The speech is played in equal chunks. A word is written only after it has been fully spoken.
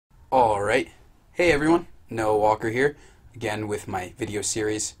Alright, hey everyone, Noah Walker here, again with my video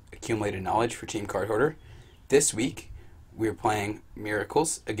series Accumulated Knowledge for Team Cardhoarder. This week we're playing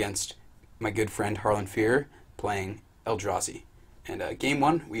Miracles against my good friend Harlan Firer playing Eldrazi. And game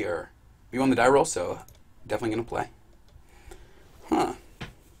one, we won the die roll, so definitely going to play.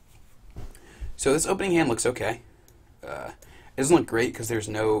 So this opening hand looks okay. It doesn't look great because there's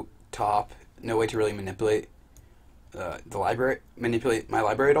no top, no way to really manipulate manipulate my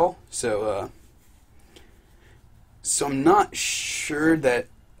library at all. So I'm not sure that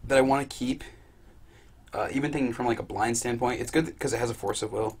I want to keep. Even thinking from like a blind standpoint, it's good because it has a force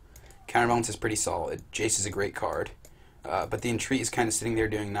of will. Counterbalance is pretty solid. Jace is a great card, but the Entreat is kind of sitting there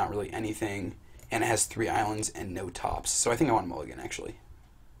doing not really anything, and it has 3 islands and no tops. So I think I want a mulligan actually.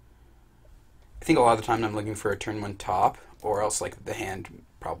 I think a lot of the time I'm looking for a turn 1 top, or else like the hand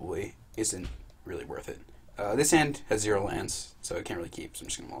probably isn't really worth it. This hand has 0 lands, so I can't really keep, so I'm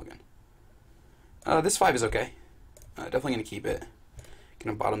just going to mulligan. This 5 is okay. Definitely going to keep it.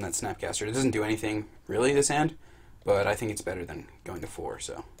 Going to bottom that Snapcaster. It doesn't do anything, really, this hand, but I think it's better than going to 4,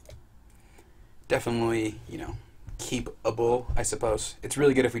 so. Definitely, you know, keepable, I suppose. It's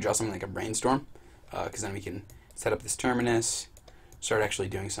really good if we draw something like a Brainstorm, because then we can set up this Terminus, start actually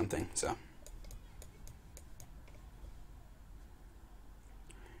doing something, so.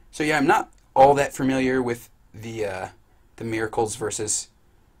 So yeah, I'm not all that familiar with the Miracles versus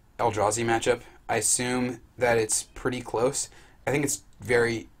Eldrazi matchup. I assume that it's pretty close. I think it's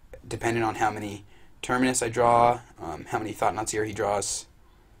very dependent on how many Terminus I draw, how many Thought-Knot Seer he draws,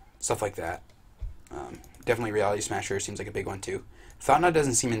 stuff like that. Definitely Reality Smasher seems like a big one too. Thought-Knot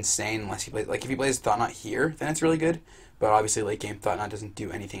doesn't seem insane unless he plays, like if he plays Thought-Knot here, then it's really good. But obviously late game Thought-Knot doesn't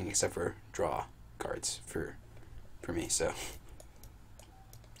do anything except for draw cards for me, so.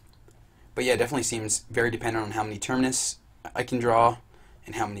 But yeah, it definitely seems very dependent on how many Terminus I can draw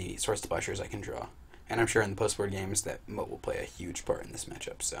and how many Sword Splashers I can draw. And I'm sure in the post-board games that Moat will play a huge part in this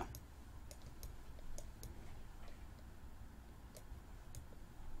matchup, so.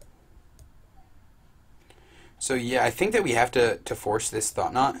 So yeah, I think that we have to force this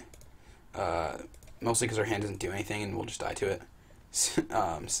Thought-Knot, mostly because our hand doesn't do anything and we'll just die to it.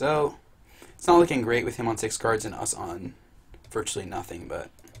 So, it's not looking great with him on 6 cards and us on virtually nothing, but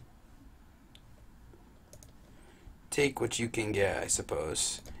take what you can get, I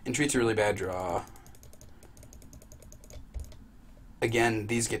suppose. Entreat's a really bad draw. Again,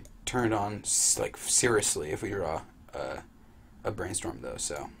 these get turned on like seriously if we draw a Brainstorm though,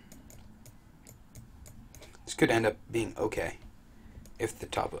 so this could end up being okay if the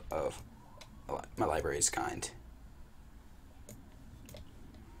top of my library is kind.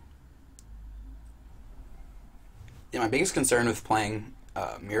 Yeah, my biggest concern with playing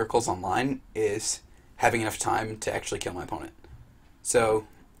Miracles online is having enough time to actually kill my opponent. So,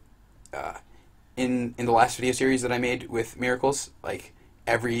 in the last video series that I made with Miracles, like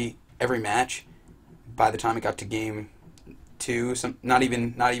every match, by the time it got to game 2, not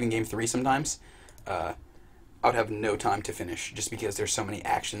even game 3 sometimes, I would have no time to finish just because there's so many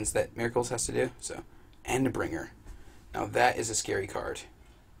actions that Miracles has to do. So, Endbringer. Now that is a scary card.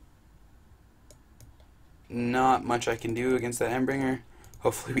 Not much I can do against that Endbringer.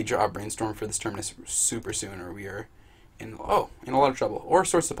 Hopefully we draw a Brainstorm for this Terminus super soon, or we are in a lot of trouble. Or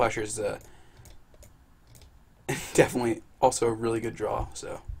Sword Splasher is definitely also a really good draw.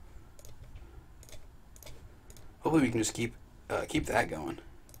 So hopefully we can just keep that going.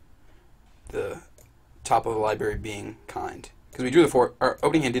 The top of the library being kind, because we drew our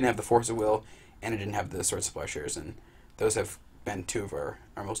opening hand didn't have the Force of Will, and it didn't have the Sword Splashers, and those have been 2 of our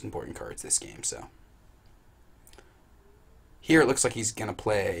most important cards this game. So. Here it looks like he's going to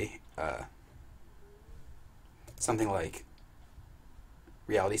play something like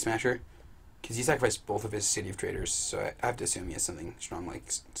Reality Smasher, because he sacrificed both of his City of Traders, so I have to assume he has something strong like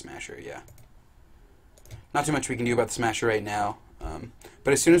Smasher, yeah. Not too much we can do about the Smasher right now,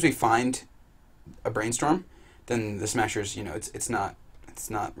 but as soon as we find a Brainstorm, then the Smasher's, you know, it's not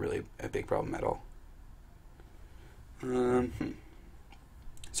really a big problem at all. So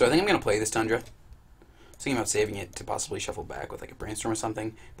I think I'm going to play this Tundra. Thinking about saving it to possibly shuffle back with like a Brainstorm or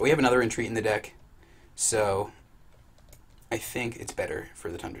something, but we have another Entreat in the deck, so I think it's better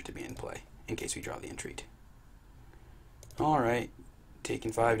for the Tundra to be in play in case we draw the Entreat. Alright,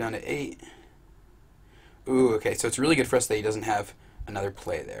 taking 5 down to 8. Ooh, okay, so it's really good for us that he doesn't have another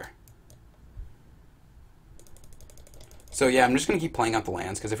play there. So yeah, I'm just going to keep playing out the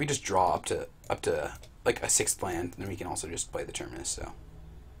lands, because if we just draw up to like a 6th land, then we can also just play the Terminus, so.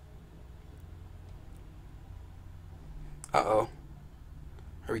 Uh-oh.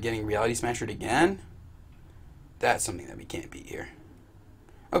 Are we getting Reality Smashered again? That's something that we can't beat here.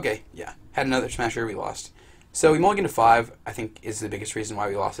 Okay, yeah. Had another smasher, we lost. So we mulliganed to 5, I think, is the biggest reason why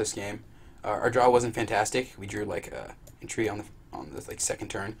we lost this game. Our draw wasn't fantastic. We drew like a entry on the like second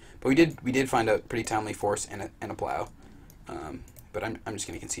turn, but we did find a pretty timely force and a plow. But I'm just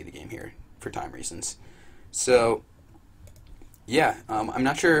gonna concede the game here for time reasons. So yeah, I'm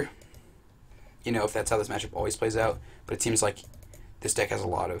not sure, if that's how this matchup always plays out, but it seems like this deck has a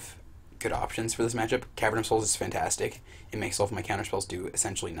lot of good options for this matchup. Cavern of Souls is fantastic. It makes all of my counterspells do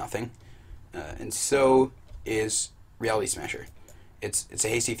essentially nothing, and so is Reality Smasher. It's a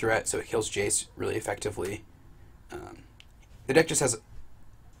hasty threat, so it kills Jace really effectively. The deck just has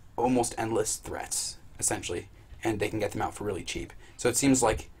almost endless threats, essentially, and they can get them out for really cheap. So it seems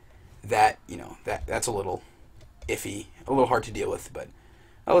like that, that's a little iffy, a little hard to deal with. But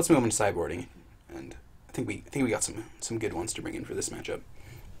let's move on to sideboarding, and I think we got some good ones to bring in for this matchup.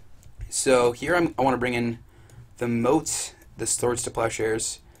 So here I want to bring in the Moat, the Swords to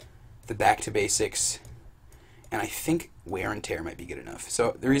Plowshares, the Back to Basics, and I think Wear and Tear might be good enough.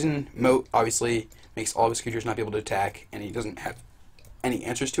 So the reason Moat obviously makes all of his creatures not be able to attack, and he doesn't have any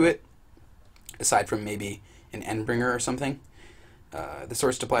answers to it, aside from maybe an Endbringer or something. The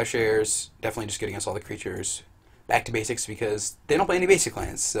Swords to Plowshares, definitely just good against all the creatures. Back to Basics because they don't play any basic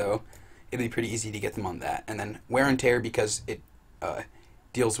lands, so it'll be pretty easy to get them on that. And then Wear and Tear because it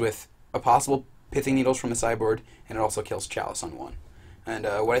deals with a possible Pithing Needles from the sideboard, and it also kills Chalice on 1. And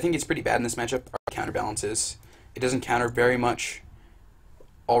what I think is pretty bad in this matchup are counterbalances. It doesn't counter very much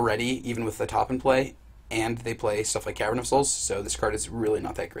already, even with the top in play, and they play stuff like Cavern of Souls, so this card is really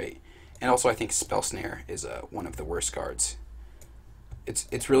not that great. And also I think Spell Snare is one of the worst cards.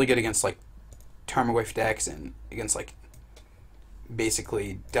 It's really good against like Tarmogoyf decks and against like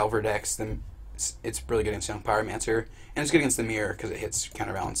basically Delver decks. It's really good against Young Pyromancer, and it's good against the Mirror because it hits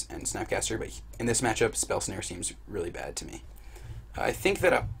Counterbalance and Snapcaster, but in this matchup, Spell Snare seems really bad to me. I think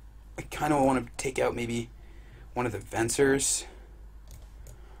that I kind of want to take out maybe one of the Vencers.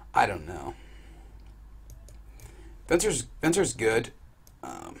 I don't know. Venser's good,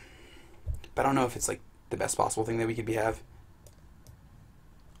 but I don't know if it's like the best possible thing that we could have.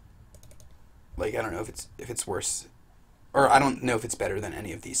 Like, I don't know if it's worse, or I don't know if it's better than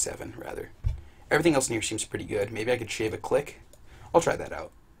any of these 7, rather. Everything else in here seems pretty good. Maybe I could shave a Click. I'll try that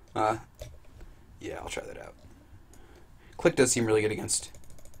out. Yeah, I'll try that out. Click does seem really good against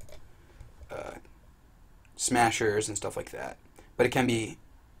Smashers and stuff like that, but it can be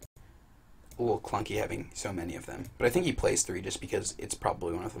a little clunky having so many of them. But I think he plays 3 just because it's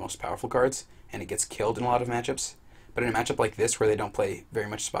probably one of the most powerful cards, and it gets killed in a lot of matchups. But in a matchup like this, where they don't play very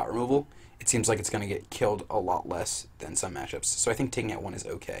much spot removal, it seems like it's going to get killed a lot less than some matchups. So I think taking out 1 is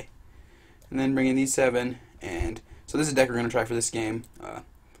okay. And then bring in these 7, and so this is a deck we're going to try for this game.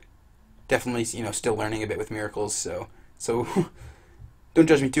 Definitely, still learning a bit with Miracles, so don't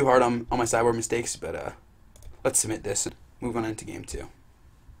judge me too hard on my sideboard mistakes, but let's submit this and move on into game 2.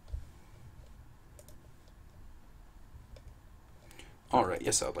 Alright,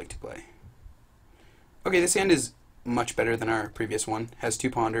 yes, I would like to play. Okay, this hand is much better than our previous one. Has 2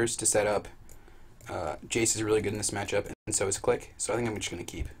 Ponders to set up. Jace is really good in this matchup, and so is Click, so I think I'm just going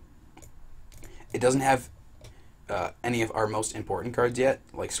to keep. It doesn't have any of our most important cards yet,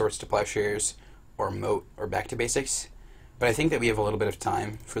 like Swords to Plowshares, or Moat, or Back to Basics, but I think that we have a little bit of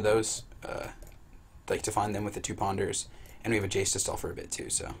time for those, like to find them with the 2 Ponders, and we have a Jace to stall for a bit too,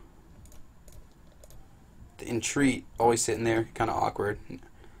 so. The Entreat, always sitting there, kind of awkward,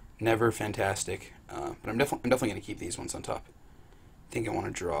 never fantastic, but I'm definitely going to keep these ones on top. I think I want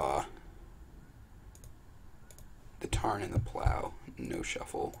to draw the Tarn and the Plow, no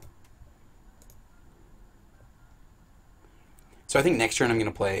shuffle. So I think next turn I'm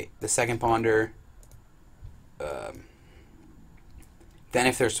going to play the second Ponder. Then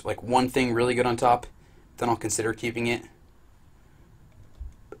if there's like one thing really good on top, then I'll consider keeping it.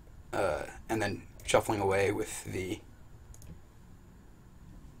 And then shuffling away with the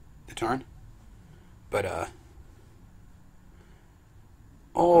Tarn. But,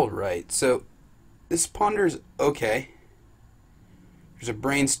 alright, so this Ponder's okay. There's a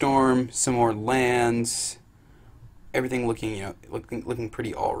Brainstorm, some more lands, everything looking, looking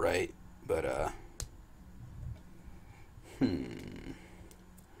pretty alright, but, I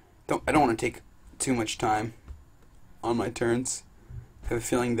don't want to take too much time on my turns. I have a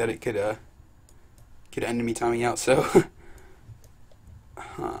feeling that it could end in me timing out, so,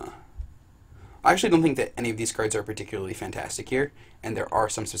 I actually don't think that any of these cards are particularly fantastic here, and there are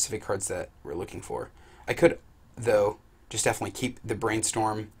some specific cards that we're looking for. I could, though, just definitely keep the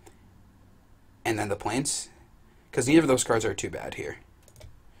Brainstorm and then the Plains, because neither of those cards are too bad here.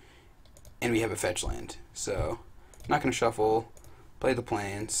 And we have a fetch land, so I'm not going to shuffle. Play the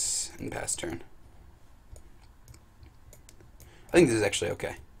plains and pass turn. I think this is actually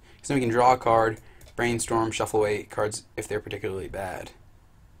okay. Because then we can draw a card, brainstorm, shuffle away cards if they're particularly bad.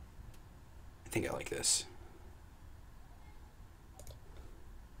 I think I like this.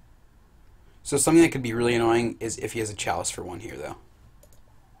 So something that could be really annoying is if he has a chalice for 1 here, though.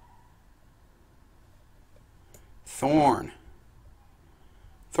 Thorn.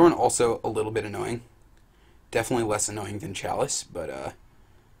 Thorn also a little bit annoying. Definitely less annoying than chalice, but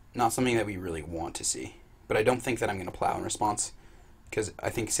not something that we really want to see. But I don't think that I'm going to plow in response, because I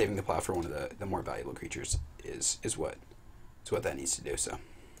think saving the plow for one of the more valuable creatures is what that needs to do. So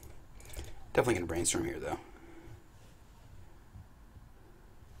definitely going to brainstorm here, though.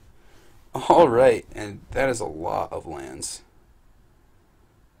 All right, and that is a lot of lands.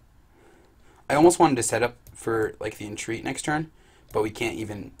 I almost wanted to set up for like the entreat next turn, but we can't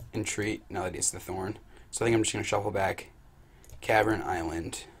even entreat now that it's the thorn. So I think I'm just going to shuffle back Cavern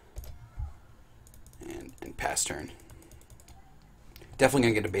Island and pass turn. Definitely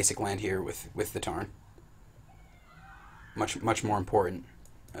going to get a basic land here with the Tarn. Much more important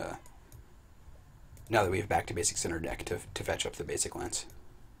now that we have back to basics in our deck to fetch up the basic lands.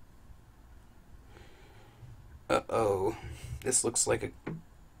 Uh-oh. This looks like a...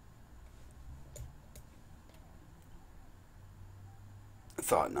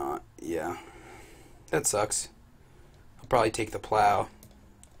 Thought not. Yeah. That sucks. I'll probably take the plow.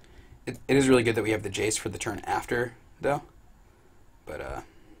 It is really good that we have the Jace for the turn after, though. But,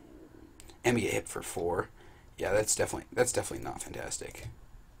 and we get hit for 4. Yeah, that's definitely not fantastic.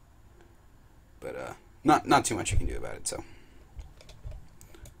 But, not too much you can do about it, so...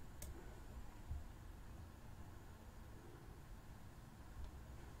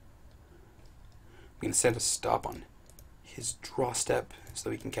 I'm going to set a stop on his draw step so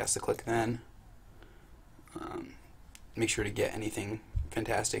that we can cast the click then. Make sure to get anything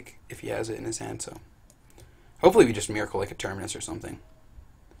fantastic if he has it in his hand. So hopefully we just miracle like a Terminus or something.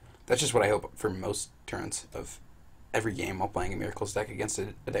 That's just what I hope for most turns of every game while playing a Miracles deck against a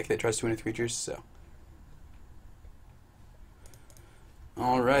deck that tries to win with creatures. So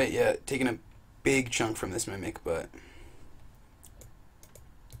alright, yeah, taking a big chunk from this Mimic, but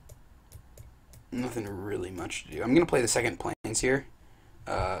nothing really much to do. I'm going to play the second Plains here,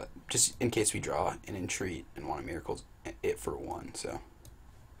 just in case we draw an Entreat and want to Miracles it for 1, so.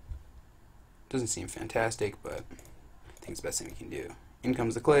 Doesn't seem fantastic, but I think it's the best thing we can do. In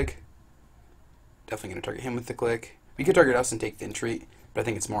comes the click. Definitely going to target him with the click. We could target us and take the Entreat, but I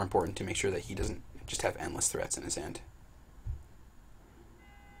think it's more important to make sure that he doesn't just have endless threats in his hand.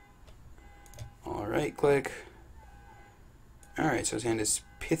 Alright, click. Alright, so his hand is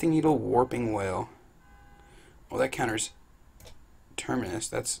Pithing Needle, Warping Whale. Well, that counters Terminus.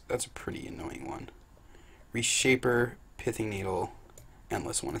 That's a pretty annoying one. Reshaper, Pithing Needle,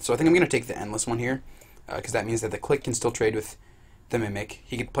 Endless one. So I think I'm going to take the Endless one here, because that means that the click can still trade with the Mimic.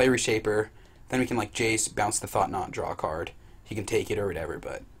 He could play Reshaper, then we can like Jace, bounce the Thought Knot, draw a card. He can take it or whatever,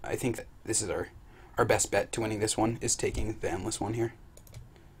 but I think that this is our best bet to winning this one, is taking the Endless one here.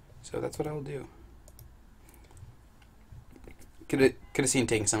 So that's what I'll do. Could have seen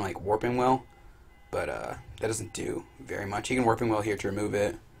taking something like Warping Well, but that doesn't do very much. He can Warping Well here to remove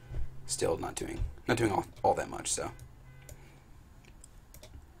it. Still not doing all that much. So,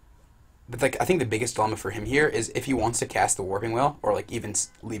 but like I think the biggest dilemma for him here is if he wants to cast the Warping Well or like even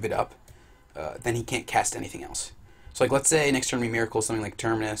leave it up, then he can't cast anything else. So like let's say next turn we Miracle something like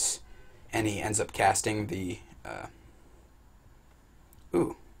Terminus, and he ends up casting the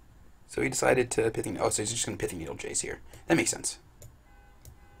ooh. So he decided to Pithing... Oh, so he's just going to Pithing Needle Jace here. That makes sense.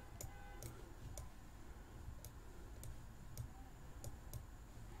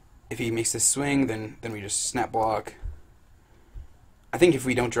 If he makes this swing, then we just Snap Block. I think if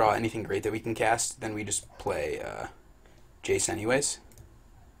we don't draw anything great that we can cast, then we just play Jace anyways.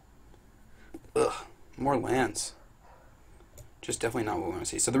 Ugh, more lands. Just definitely not what we want to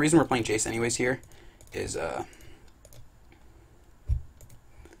see. So the reason we're playing Jace anyways here is...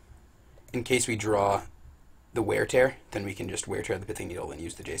 in case we draw the Wear Tear, then we can just Wear Tear the Pithing Needle and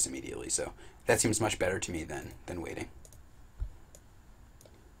use the Jace immediately. So that seems much better to me than waiting.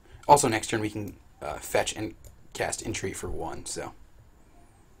 Also, next turn we can fetch and cast Entreat for 1. So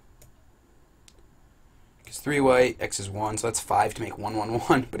it's 3 white, X is 1, so that's 5 to make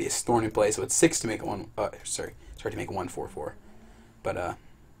 1/1/1. But he has Thorn in play, so it's 6 to make sorry to make 1/4/4. But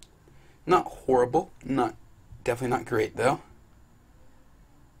not horrible, definitely not great though.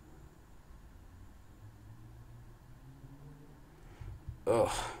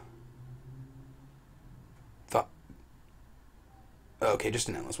 Ugh. Okay, just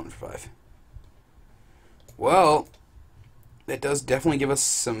an Endless one for 5. Well, that does definitely give us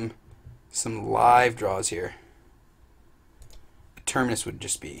some live draws here. A Terminus would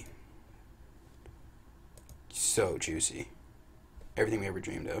just be so juicy. Everything we ever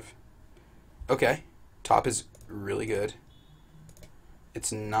dreamed of. Okay, top is really good.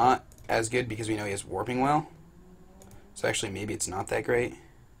 It's not as good because we know he has Warping Well. So actually maybe it's not that great.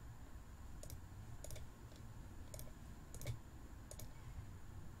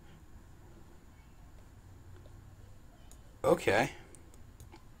 Okay.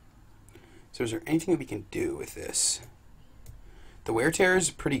 So is there anything that we can do with this? The Wear Tear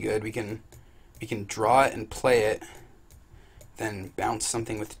is pretty good. We can draw it and play it, then bounce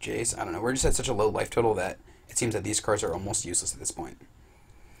something with Jace. I don't know. We're just at such a low life total that it seems that these cards are almost useless at this point.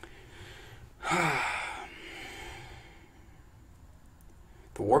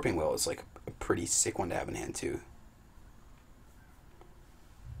 The Warping Will is like a pretty sick one to have in hand too.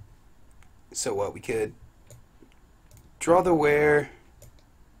 So what, we could draw the Wear,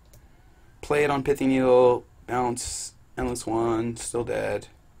 play it on Pithy Needle, bounce Endless One, still dead,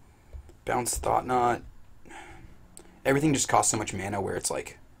 bounce Thought Knot. Everything just costs so much mana where it's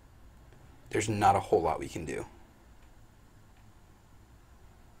like there's not a whole lot we can do.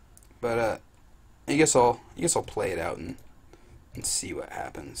 But I guess I'll play it out and see what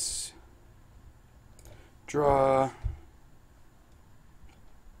happens. Draw.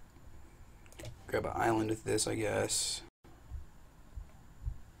 Grab an island with this, I guess.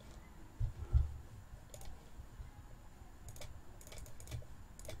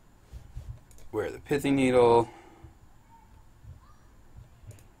 Wear the Pithy Needle.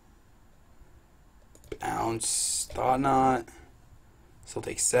 Bounce Thought Knot. Still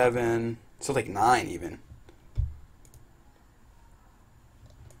take 7. Still take 9 even.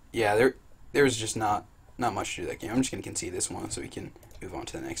 Yeah, there's just not much to do that game. I'm just gonna concede this one so we can move on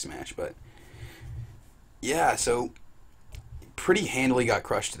to the next match. But yeah, so pretty handily got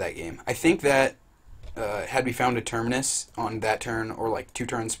crushed that game. I think that had we found a Terminus on that turn or like 2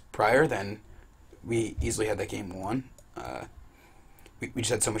 turns prior, then we easily had that game won. We just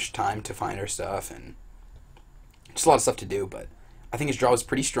had so much time to find our stuff and just a lot of stuff to do. But I think his draw was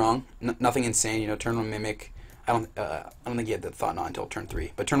pretty strong. Nothing insane, you know. Turn 1 Mimic. I don't think he had the Thought Knot until turn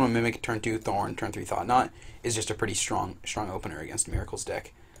 3. But turn 1 Mimic, turn 2 Thorn, turn 3 Thought Knot is just a pretty strong opener against Miracle's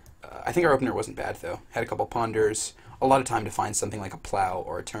deck. I think our opener wasn't bad though. Had a couple Ponders, a lot of time to find something like a Plow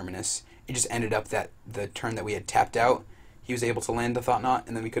or a Terminus. It just ended up that the turn that we had tapped out, he was able to land the Thought Knot,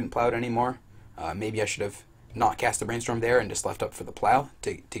 and then we couldn't Plow it anymore. Maybe I should have not cast the Brainstorm there and just left up for the Plow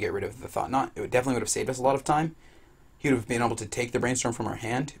to get rid of the Thought Knot. It definitely would have saved us a lot of time. He would have been able to take the Brainstorm from our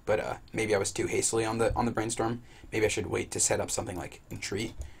hand, but maybe I was too hastily on the Brainstorm. Maybe I should wait to set up something like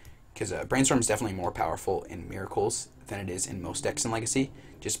Entreat, because Brainstorm is definitely more powerful in Miracles than it is in most decks in Legacy,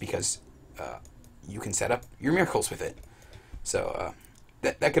 just because you can set up your Miracles with it. So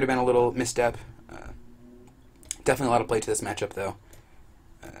that could have been a little misstep. Definitely a lot of play to this matchup, though,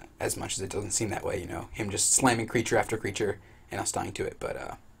 as much as it doesn't seem that way, you know, him just slamming creature after creature and us dying to it.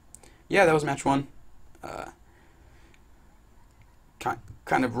 But yeah, that was match 1.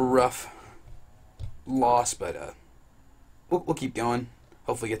 Kind of a rough loss, but we'll keep going.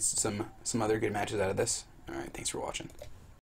 Hopefully get some other good matches out of this. Alright, thanks for watching.